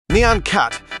Nyan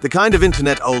cat, the kind of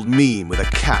internet old meme with a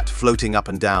cat floating up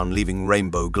and down, leaving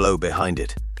rainbow glow behind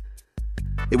it.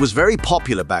 It was very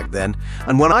popular back then,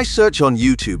 and when I search on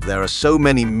YouTube, there are so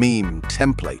many meme,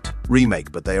 template,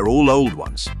 remake, but they are all old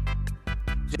ones.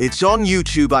 It's on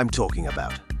YouTube I'm talking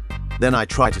about. Then I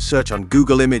tried to search on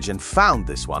Google Image and found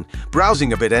this one.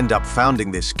 Browsing a bit, end up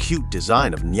finding this cute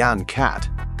design of Nyan cat.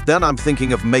 Then I'm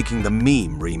thinking of making the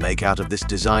meme remake out of this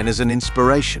design as an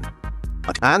inspiration.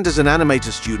 And as an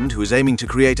animator student who is aiming to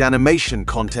create animation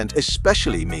content,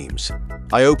 especially memes,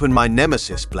 I open my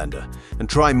Nemesis Blender and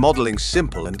try modeling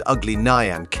simple and ugly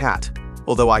Nyan cat.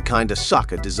 Although I kinda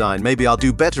suck at design, maybe I'll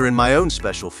do better in my own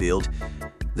special field,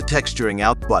 the texturing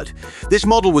out. But this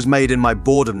model was made in my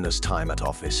boredomness time at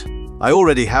office. I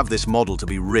already have this model to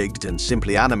be rigged and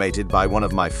simply animated by one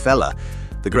of my fella,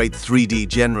 the great 3D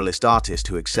generalist artist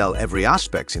who excel every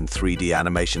aspect in 3D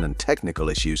animation and technical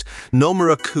issues,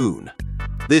 Nomura-kun.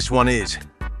 This one is.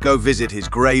 Go visit his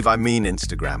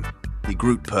Instagram. The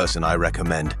Groot person I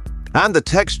recommend. And the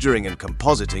texturing and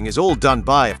compositing is all done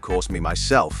by, of course, me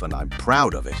myself, and I'm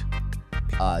proud of it.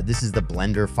 This is the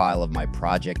Blender file of my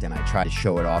project, and I try to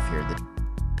show it off here. The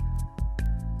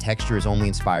texture is only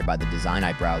inspired by the design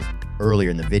I browsed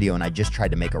earlier in the video, and I just tried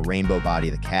to make a rainbow body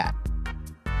of the cat.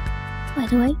 By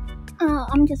the way,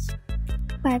 I'm just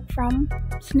back from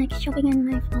snack shopping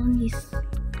and I found this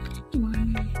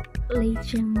one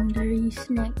legendary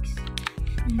snacks,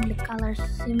 and the color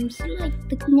seems like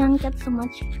the Nyan cat so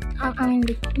much. I mean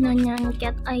the Nyan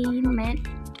cat I made.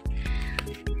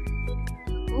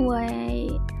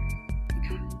 Why?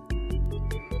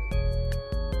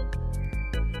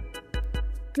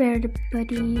 Where the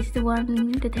body is the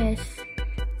one that has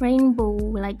rainbow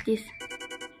like this.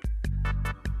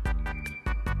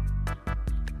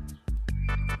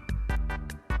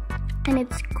 And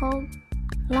it's called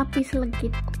lapis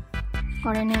legit,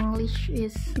 or in English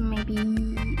is maybe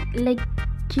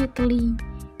legitly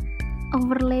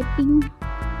overlapping.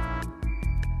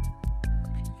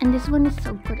 And this one is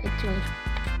so good actually,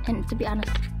 and to be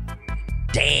honest,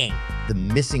 dang, the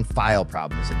missing file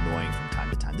problem is annoying from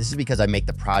time to time. This is because I make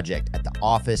the project at the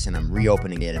office and I'm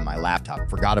reopening it in my laptop.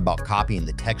 Forgot about copying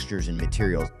the textures and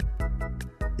materials.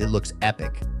 It looks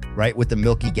epic, right? With the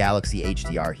Milky Galaxy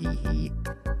HDR, hee.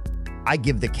 I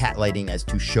give the cat lighting as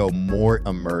to show more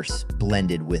immerse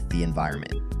blended with the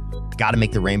environment. Gotta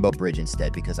make the rainbow bridge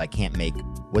instead because I can't make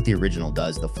what the original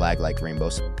does, the flag-like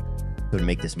rainbows. So to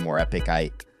make this more epic, I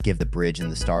give the bridge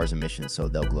and the stars emission so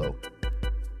they'll glow.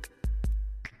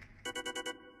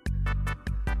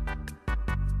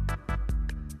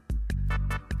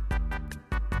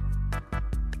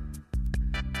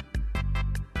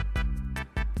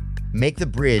 Make the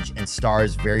bridge and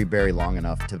stars very, very long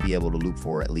enough to be able to loop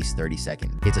for at least 30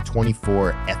 seconds. It's a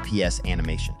 24 FPS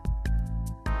animation.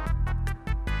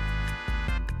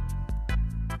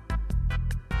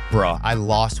 Bruh, I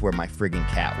lost where my friggin'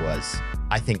 cat was.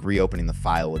 I think reopening the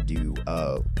file would do,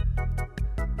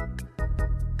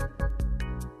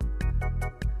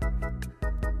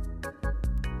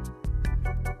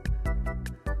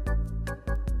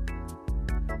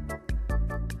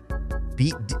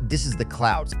 This is the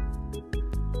clouds.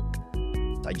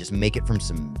 I just make it from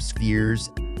some spheres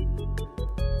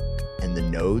and the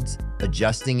nodes,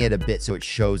 adjusting it a bit so it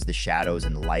shows the shadows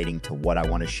and the lighting to what I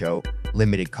want to show.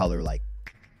 Limited color, like.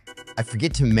 I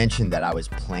forget to mention that I was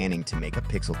planning to make a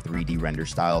pixel 3D render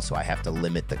style, so I have to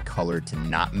limit the color to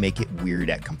not make it weird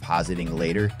at compositing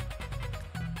later.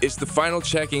 It's the final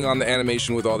checking on the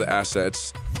animation with all the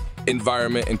assets,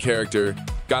 environment, and character.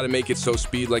 Gotta make it so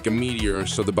speed like a meteor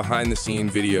so the behind the scene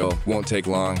video won't take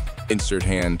long. Insert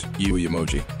hand, you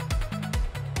emoji.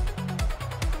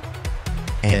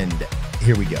 And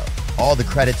here we go. All the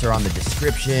credits are on the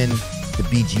description, the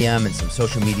BGM and some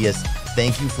social medias.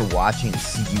 Thank you for watching and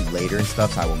see you later and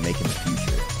stuff I will make in the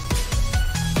future.